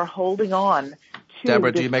and they are holding on to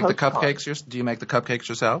Deborah, this do you make postcard. do you make the cupcakes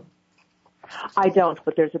yourself? I don't,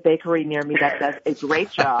 but there's a bakery near me that does a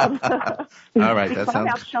great job. All right, because I'm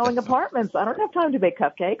out showing apartments. I don't have time to bake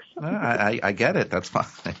cupcakes. I get it. That's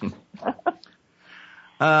fine.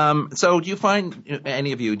 So do you find,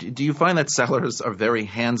 any of you, do you find that sellers are very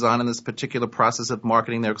hands-on in this particular process of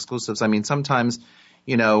marketing their exclusives? I mean, sometimes,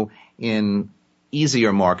 in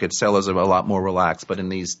easier markets, sellers are a lot more relaxed, but in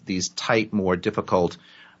these tight, more difficult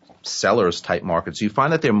sellers type markets, do you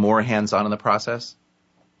find that they're more hands-on in the process?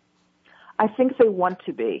 I think they want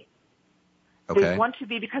to be. Okay. They want to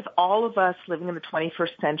be because all of us living in the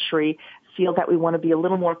 21st century feel that we want to be a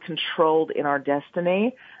little more controlled in our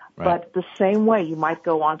destiny. Right. But the same way you might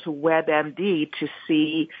go on to WebMD to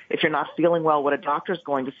see if you're not feeling well what a doctor's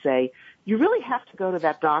going to say, you really have to go to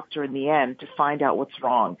that doctor in the end to find out what's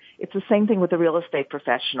wrong. It's the same thing with the real estate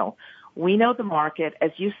professional. We know the market. As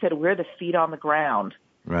you said, we're the feet on the ground.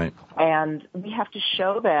 Right. And we have to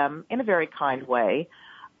show them in a very kind way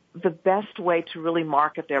the best way to really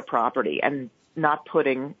market their property. And not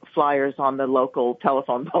putting flyers on the local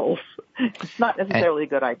telephone poles. It's not necessarily a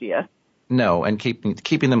good idea. No, and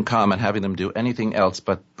keeping them calm and having them do anything else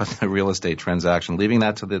but the real estate transaction, leaving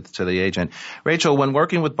that to the agent. Rachel, when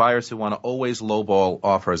working with buyers who want to always lowball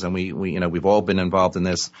offers, and we've all been involved in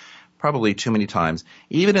this probably too many times,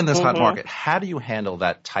 even in this hot market, how do you handle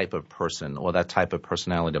that type of person or that type of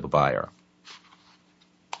personality of a buyer?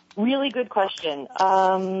 Really good question.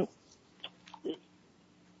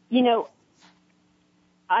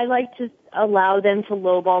 I like to allow them to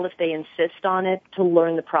lowball if they insist on it, to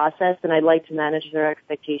learn the process, and I like to manage their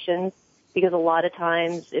expectations, because a lot of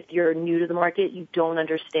times if you're new to the market, you don't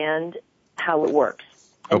understand how it works.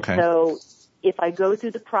 Okay. And so if I go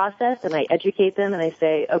through the process and I educate them and I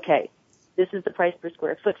say, okay, this is the price per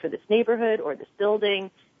square foot for this neighborhood or this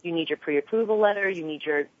building, you need your pre-approval letter, you need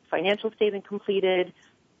your financial statement completed,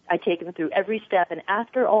 I take them through every step, and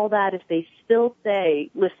after all that, if they still say,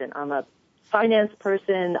 listen, I'm a finance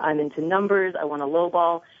person, I'm into numbers, I want to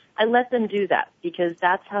lowball, I let them do that, because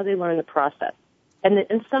that's how they learn the process.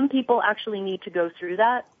 And some people actually need to go through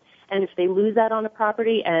that, and if they lose that on a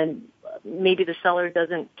property and maybe the seller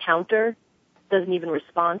doesn't even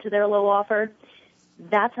respond to their low offer,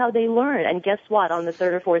 that's how they learn. And guess what? On the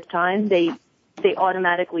third or fourth time, they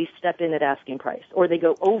automatically step in at asking price, or they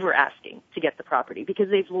go over asking to get the property because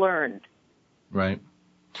they've learned. Right.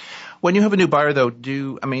 When you have a new buyer, though,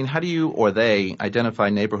 how do you or they identify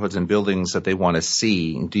neighborhoods and buildings that they want to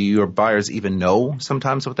see? Do your buyers even know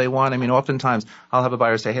sometimes what they want? I mean, oftentimes I'll have a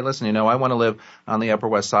buyer say, hey, listen, I want to live on the Upper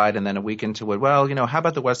West Side, and then a week into it, well, how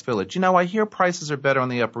about the West Village? I hear prices are better on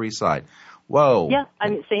the Upper East Side. Whoa. Yeah,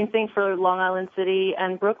 same thing for Long Island City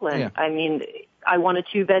and Brooklyn. Yeah. I want a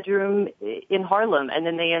 2-bedroom in Harlem, and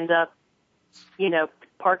then they end up,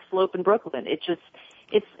 Park Slope in Brooklyn.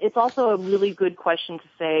 It's also a really good question to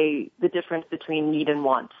say the difference between need and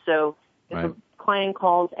want. So if a client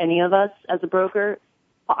calls any of us as a broker,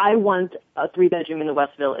 I want a 3-bedroom in the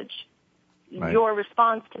West Village. Right. Your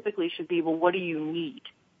response typically should be, well, what do you need?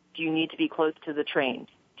 Do you need to be close to the train?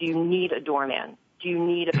 Do you need a doorman? Do you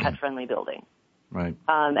need a pet-friendly building? Right.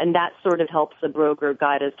 And that sort of helps the broker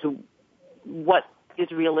guide as to what is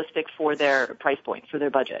realistic for their price point, for their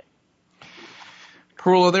budget.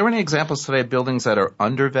 Parul, are there any examples today of buildings that are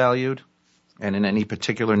undervalued and in any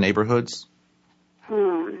particular neighborhoods?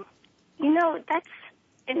 I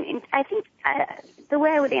think the way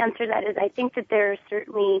I would answer that is I think that there are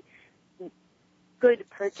certainly good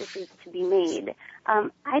purchases to be made.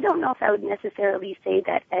 I don't know if I would necessarily say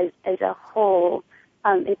that as a whole,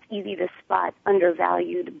 it's easy to spot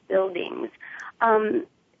undervalued buildings.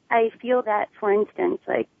 I feel that, for instance,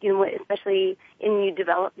 especially in new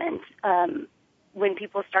development, when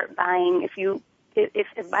people start buying, if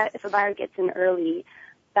a buyer gets in early,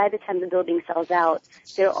 by the time the building sells out,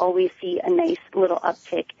 they'll always see a nice little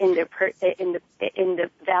uptick in the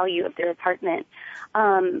value of their apartment.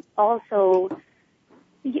 Also,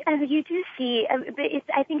 you do see,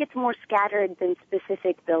 I think it's more scattered than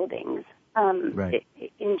specific buildings. Right.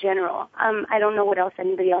 In general. I don't know what else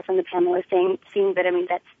anybody else on the panel is seeing, but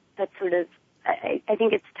that's sort of, I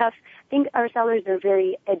think it's tough. I think our sellers are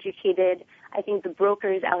very educated. I think the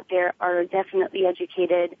brokers out there are definitely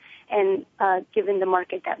educated, and given the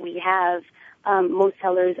market that we have, most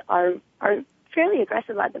sellers are fairly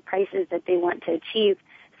aggressive about the prices that they want to achieve.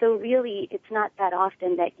 So really, it's not that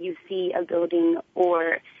often that you see a building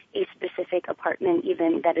or a specific apartment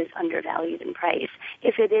even that is undervalued in price.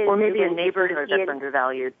 If it is, or maybe a neighborhood that's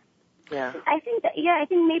undervalued. Yeah, I think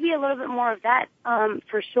maybe a little bit more of that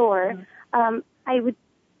for sure. What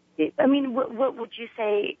would you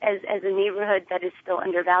say as a neighborhood that is still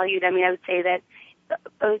undervalued? I would say that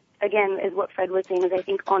again, as what Fred was saying, is I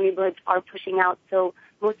think all neighborhoods are pushing out. So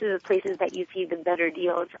most of the places that you see the better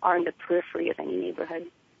deals are in the periphery of any neighborhood.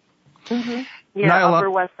 Mm-hmm. Yeah, Upper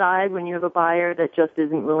West Side, when you have a buyer that just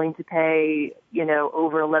isn't willing to pay,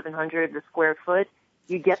 over $1,100 a square foot,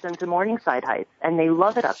 you get them to Morningside Heights, and they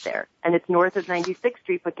love it up there. And it's north of 96th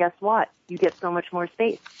Street, but guess what? You get so much more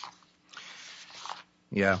space.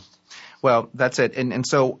 Yeah. Well, that's it. And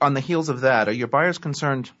so on the heels of that, are your buyers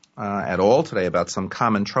concerned at all today about some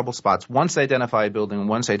common trouble spots? Once they identify a building,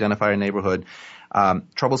 once they identify a neighborhood,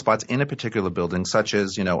 trouble spots in a particular building, such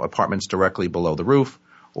as, apartments directly below the roof,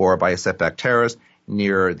 or by a setback terrace,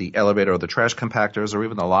 near the elevator or the trash compactors, or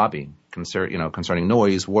even the lobby, concerning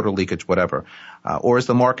noise, water leakage, whatever. Or is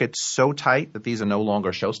the market so tight that these are no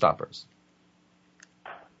longer showstoppers?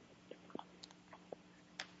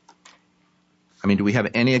 Do we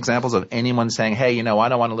have any examples of anyone saying, hey, I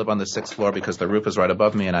don't want to live on the 6th floor because the roof is right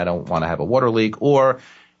above me and I don't want to have a water leak? Or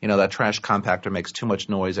that trash compactor makes too much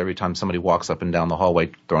noise every time somebody walks up and down the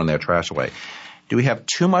hallway throwing their trash away. Do we have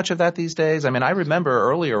too much of that these days? I mean, I remember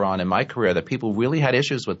earlier on in my career that people really had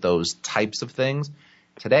issues with those types of things.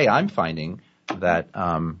 Today I'm finding that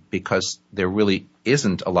because there really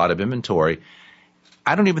isn't a lot of inventory,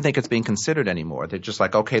 I don't even think it's being considered anymore. They're just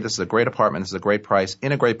like, okay, this is a great apartment, this is a great price,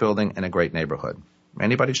 in a great building, in a great neighborhood.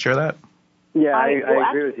 Anybody share that? Yeah, I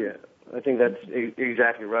agree with you. I think that's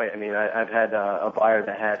exactly right. I mean, I've had a buyer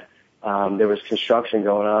that had there was construction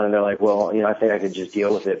going on, and they're like, well, I think I could just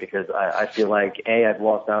deal with it because I feel like A, I've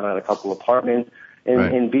lost out on a couple apartments, and,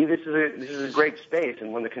 right. and B, this is a great space,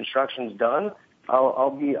 and when the construction's done, I'll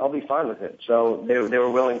be fine with it. So they were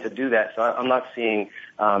willing to do that. So I'm not seeing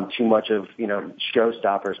too much of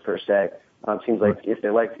showstoppers per se. It seems like if they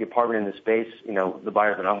like the apartment in the space, the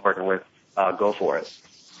buyers that I'm working with go for it.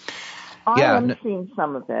 I am seeing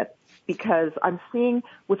some of it. Because I'm seeing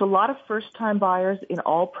with a lot of first-time buyers in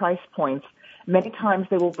all price points, many times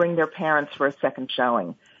they will bring their parents for a second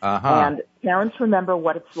showing. And parents remember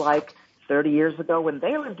what it's like 30 years ago when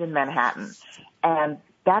they lived in Manhattan. And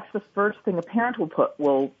that's the first thing a parent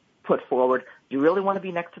will put forward. Do you really want to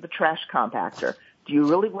be next to the trash compactor? Do you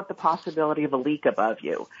really want the possibility of a leak above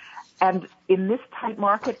you? And in this tight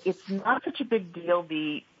market, it's not such a big deal.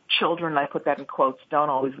 The children, I put that in quotes, don't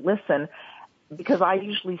always listen. Because I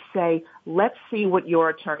usually say, let's see what your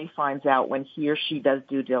attorney finds out when he or she does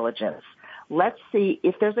due diligence. Let's see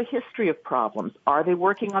if there's a history of problems. Are they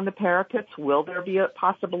working on the parapets? Will there be a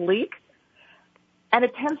possible leak? And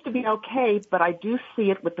it tends to be okay, but I do see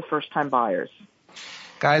it with the first-time buyers.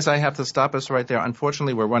 Guys, I have to stop us right there.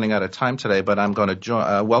 Unfortunately, we're running out of time today, but I'm going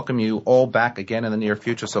to welcome you all back again in the near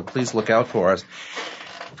future, so please look out for us.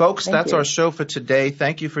 Folks, that's our show for today.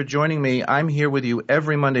 Thank you for joining me. I'm here with you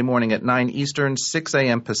every Monday morning at 9 Eastern, 6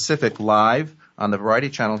 a.m. Pacific, live on the Variety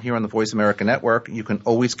Channel here on the Voice America Network. You can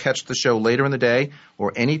always catch the show later in the day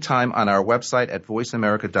or anytime on our website at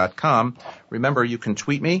voiceamerica.com. Remember, you can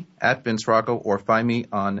tweet me at Vince Rocco or find me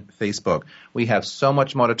on Facebook. We have so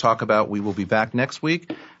much more to talk about. We will be back next week.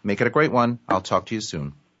 Make it a great one. I'll talk to you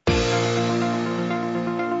soon.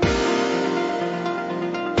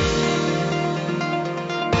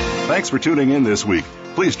 Thanks for tuning in this week.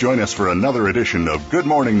 Please join us for another edition of Good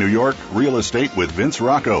Morning New York Real Estate with Vince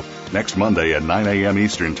Rocco next Monday at 9 a.m.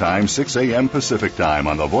 Eastern Time, 6 a.m. Pacific Time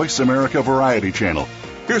on the Voice America Variety Channel.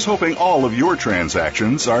 Here's hoping all of your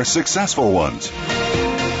transactions are successful ones.